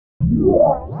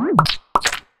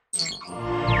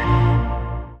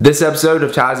This episode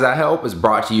of Ties That Help is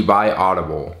brought to you by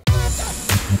Audible.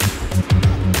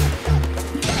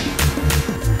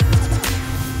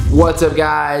 What's up,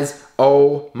 guys?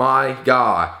 Oh my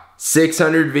god,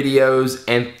 600 videos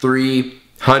and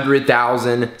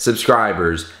 300,000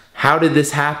 subscribers. How did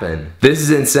this happen? This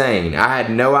is insane. I had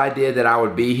no idea that I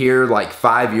would be here like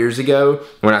 5 years ago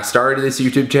when I started this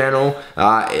YouTube channel,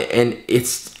 and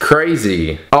it's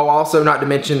crazy. Oh, also not to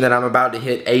mention that I'm about to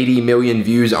hit 80 million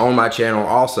views on my channel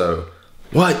also.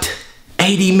 What?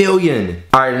 80 million.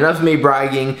 All right, enough of me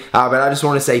bragging, but I just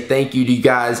want to say thank you to you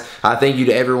guys. Thank you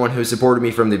to everyone who supported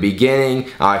me from the beginning.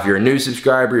 If you're a new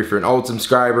subscriber, if you're an old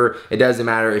subscriber, it doesn't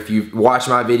matter. If you've watched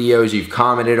my videos, you've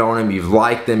commented on them, you've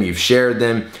liked them, you've shared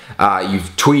them,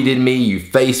 you've tweeted me, you've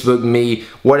Facebooked me,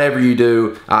 whatever you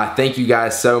do, thank you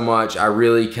guys so much. I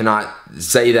really cannot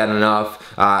say that enough.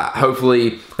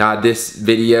 Hopefully this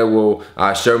video will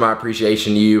show my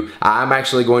appreciation to you. I'm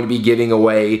actually going to be giving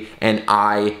away an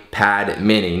iPad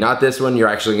mini. Not this one, you're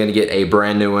actually going to get a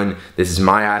brand new one. This is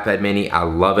my iPad mini. I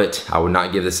love it. I would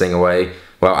not give this thing away.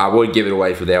 Well, I would give it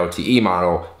away for the LTE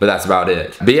model, but that's about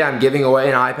it. But yeah, I'm giving away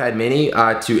an iPad mini.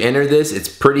 To enter this, it's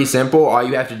pretty simple. All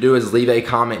you have to do is leave a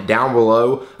comment down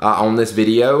below on this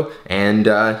video, and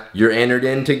you're entered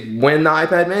in to win the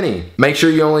iPad mini. Make sure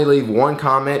you only leave one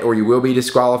comment or you will be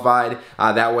disqualified.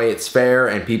 That way it's fair,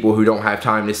 and people who don't have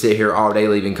time to sit here all day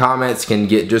leaving comments can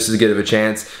get just as good of a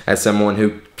chance as someone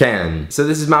who can. So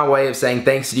this is my way of saying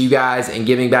thanks to you guys and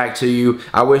giving back to you.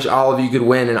 I wish all of you could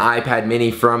win an iPad mini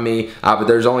from me, but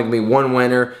there's only gonna be one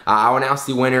winner. I'll announce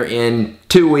the winner in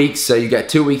 2 weeks, so you got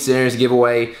 2 weeks to enter this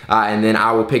giveaway, and then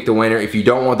I will pick the winner. If you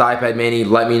don't want the iPad mini,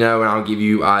 let me know and I'll give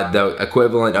you the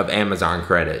equivalent of Amazon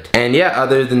credit. And yeah,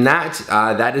 other than that,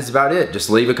 that is about it.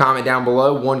 Just leave a comment down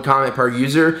below, one comment per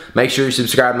user. Make sure you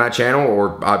subscribe to my channel,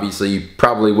 or obviously you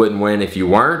probably wouldn't win if you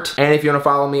weren't. And if you wanna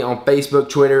follow me on Facebook,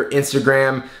 Twitter,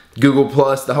 Instagram, Google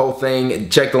Plus, the whole thing,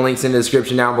 check the links in the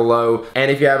description down below.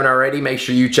 And if you haven't already, make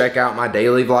sure you check out my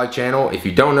daily vlog channel. If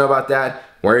you don't know about that,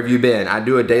 where have you been? I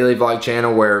do a daily vlog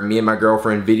channel where me and my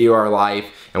girlfriend video our life,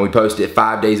 and we post it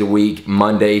 5 days a week,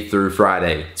 Monday through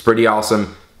Friday. It's pretty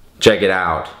awesome. Check it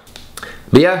out.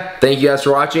 But yeah, thank you guys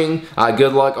for watching.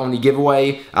 Good luck on the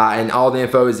giveaway, and all the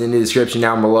info is in the description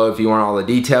down below if you want all the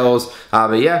details.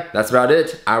 But yeah, that's about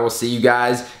it. I will see you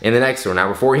guys in the next one. Now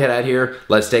before we head out here,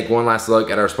 let's take one last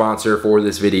look at our sponsor for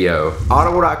this video.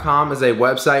 Audible.com is a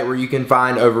website where you can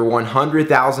find over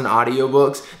 100,000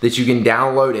 audiobooks that you can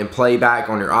download and play back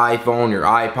on your iPhone, your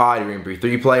iPod, your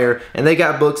MP3 player, and they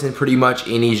got books in pretty much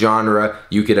any genre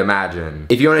you could imagine.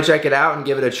 If you want to check it out and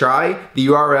give it a try, the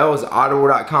URL is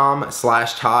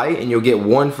audible.com/Ty, and you'll get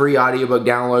one free audiobook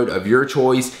download of your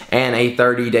choice and a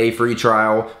 30-day free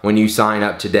trial when you sign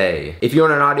up today. If you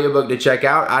want an audiobook to check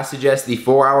out, I suggest The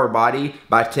 4-Hour Body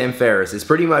by Tim Ferriss. It's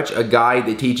pretty much a guide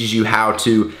that teaches you how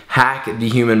to hack the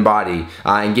human body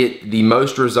and get the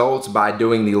most results by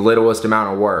doing the littlest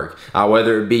amount of work.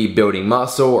 Whether it be building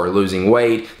muscle or losing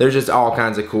weight, there's just all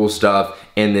kinds of cool stuff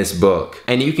in this book.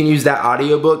 And you can use that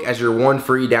audiobook as your one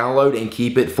free download and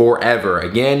keep it forever.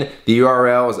 Again, the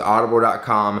URL is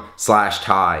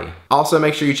audible.com/Ty. Also,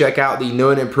 make sure you check out the new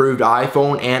and improved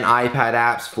iPhone and iPad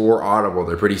apps for Audible.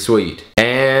 They're pretty sweet.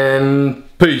 And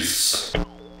peace.